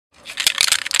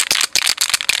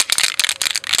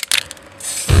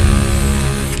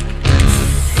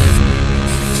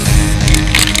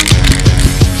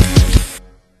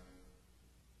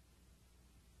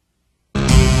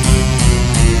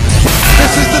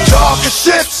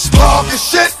talking shit, sparking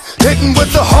shit, hitting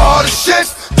with the hardest shit.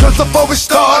 Cause before we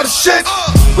started shit,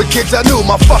 with kids I knew,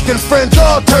 my fucking friends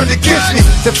all turned against me.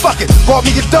 Said fuck it, bought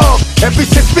me a dog. Ever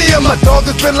since me and my dog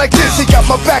has been like this. He got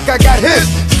my back, I got his.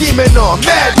 Scheming on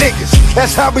mad niggas,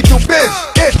 that's how we do biz.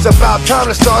 It's about time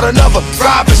to start another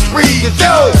robbing spree.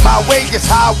 Yo, my way is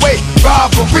highway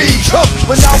robbery.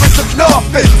 When I was up north,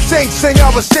 sing,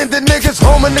 I was sending niggas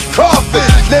home in the coffin.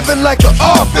 Living like an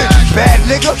orphan, bad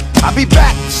nigga, I'll be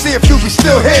back, see if you be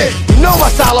still here. You know my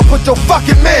style, I'll put your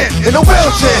fucking man in a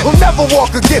wheelchair. Who'll never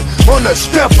walk again on the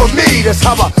strength of me. That's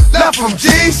how I left from G,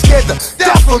 scared to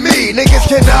death of me. Niggas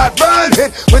cannot run,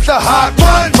 hit with a hot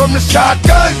run from the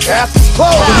shotgun. Cast is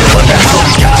closed, you wonder how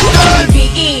we got done.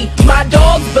 BE, my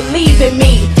dogs believe in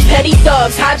me. Petty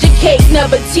thugs, hide your cake,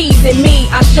 never teasing me.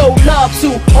 I show love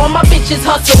to all my bitches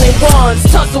hustling ones.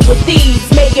 Tussle with thieves,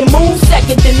 making moves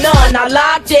second to none. I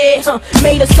locked it,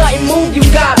 made a sudden move, you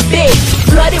got big.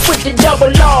 Flooded with the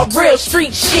double R, real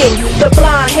street shit. The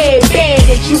blonde head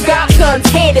bandit, you got guns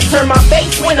handed. Turn my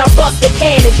face when I bust the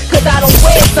cannon, cause I don't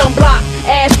wear sunblock.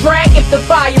 Ass drag if the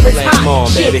fire is hot.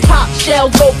 Shit pop,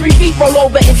 shells go 3 feet, roll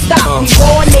over and stop. We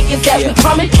raw niggas that we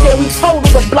coming, then we total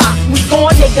the block. We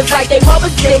scoring niggas like they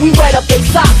rubbers, then we wet up they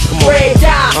socks. Red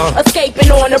eye, escaping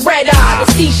on the red eye.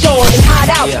 The seashore and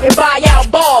hide out and buy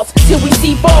out balls till we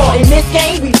see ball. In this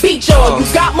game we beat y'all. You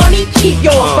got money, keep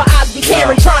yours. But I be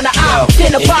caring, trying to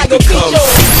identify your features.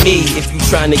 Me, if you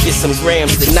trying to get some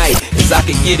grams tonight, cause I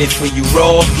could get it for you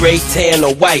raw, gray, tan,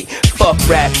 or white. Fuck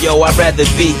rap, yo, I'd rather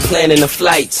be planning a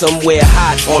flight somewhere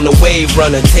hot on the wave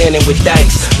runner, tanning with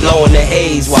dikes, blowing the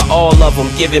haze while all of them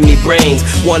giving me brains.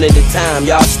 One at a time,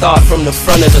 y'all start from the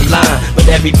front of the line, but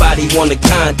everybody wanna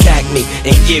contact me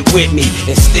and get with me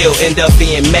and still end up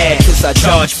being mad cause I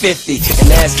charge 50. And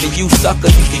as for you sucker,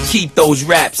 you can keep those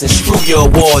raps and screw your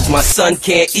awards. My son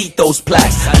can't eat those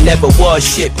plaques. I never was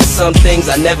shit, but some things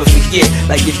I never forget.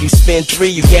 Like if you spend 3,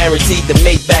 you guaranteed to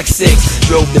make back 6.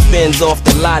 Drove the Benz off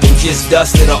the lot and just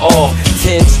dusted it all.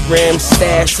 10 grams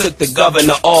stash, took the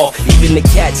governor off. Even the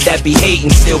cats that be hating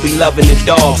still be loving the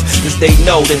dogs, cause they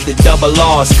know that the double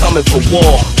R's coming for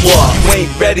war. You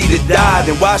ain't ready to die,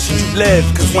 then why should you live?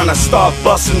 Cause when I start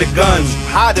busting the guns,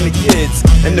 hiding the kids,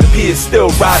 and the P is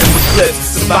still riding with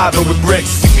clips, surviving with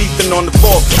bricks, beefing on the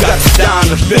 4th, you got to die on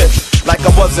the 5th. Like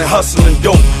I wasn't hustling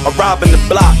dope, or robbing the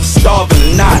block, starving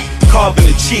the knot, carving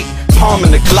the cheek,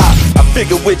 palming the Glock. I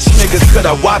figure which niggas could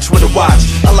I watch with a watch.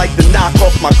 I like to knock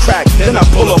off my crack, then I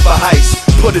pull off a heist.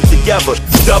 Put it together,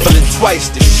 double it twice,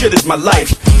 this shit is my life.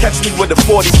 Catch me with a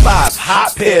 45,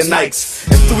 hot pair of Nikes,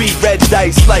 and 3 red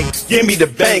dice like, give me the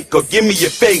bank, or give me your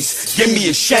face, give me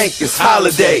a shank, it's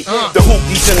holiday. The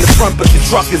hoopie's in the front, but the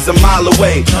truck is a mile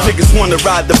away. Niggas wanna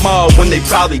ride the mall when they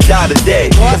probably die today.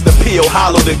 Cause the P.O.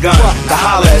 hollow the gun, to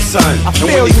holler at son. And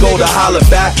when they go to holler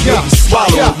back, you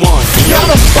swallow with one. Y'all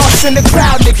done bust in the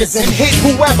crowd, niggas, and hit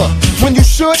whoever. When you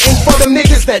should aim for them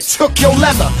niggas that took your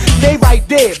leather. They right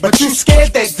there, but you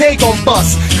scared that they gon'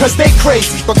 bust. Cause they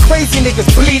crazy, but crazy niggas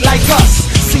bleed like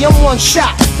us. See, I'm one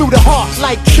shot through the heart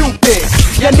like Cupid.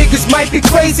 Y'all niggas might be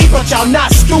crazy, but y'all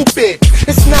not stupid.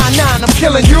 It's 9-9, I'm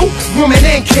killing you, woman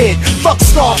and kid. Fuck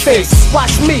Scarface,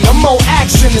 watch me, I'm more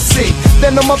action to see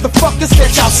than the motherfuckers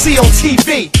that y'all see on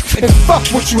TV. And fuck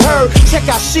what you heard, check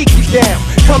out Sheiky down.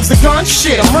 Comes the gun,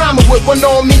 shit, I'm rhyming with one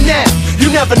on me now.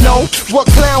 You never know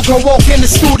what clown gon' walk in the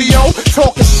studio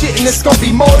talking shit, and it's gon'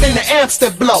 be more than the amps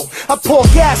that blow. I pour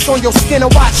gas on your skin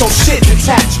and watch your shit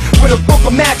detach with a book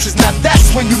of matches. Now that's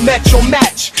when you met your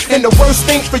match. And the worst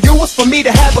thing for you is for me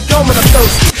to have a gun when I'm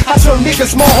thirsty. I turn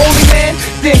niggas more holy man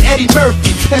than Eddie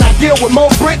Murphy, and I deal with more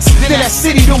bricks than that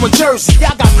city doing Jersey.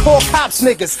 Y'all got core cops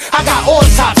niggas, I got all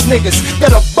tops niggas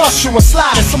that'll bust you and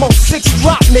slide, and some old 6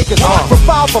 drop niggas,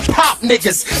 revolver pop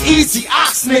niggas, easy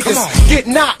ox niggas, get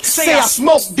knocked, say I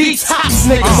smoke detox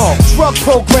niggas, drug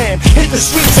program, hit the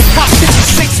streets and cop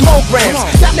 56 more grams.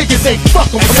 Y'all niggas ain't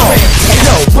fucking with me. Hey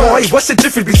yo, boy, what's the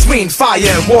difference between fire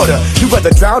and water? You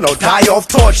rather drown or die off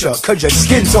torture, cause your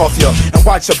skin's off you and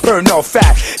watch you burn off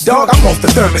fat. Dog, I'm off the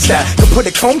thermostat, to put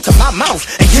a comb to my mouth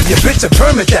and give your bitch a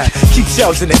permit that. Keep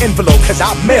shells in the envelope, cause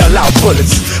I mail out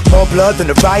bullets. More blood than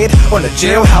a riot on the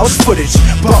jailhouse footage.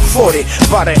 Buck 40,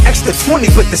 bought an extra 20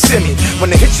 with the semi.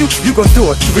 When I hit you, you gon' do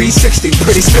a 360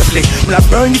 pretty swiftly. When I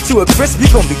burn you to a crisp, you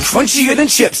gon' be crunchier than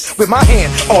chips. With my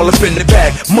hand all up in the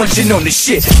bag, munching on the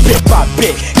shit, bit by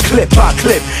bit, clip by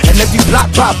clip. And every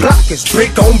block by block is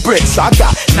brick on brick. So I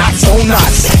got knots on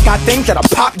knots, got things that'll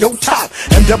pop your top,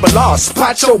 and double R,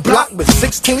 spot your block with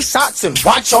 16 shots and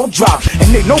watch your drop.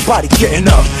 And ain't nobody getting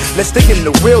up. Let's stick in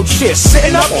the wheelchair,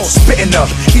 sitting up or spitting up.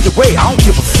 Either way, I don't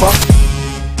give a fuck.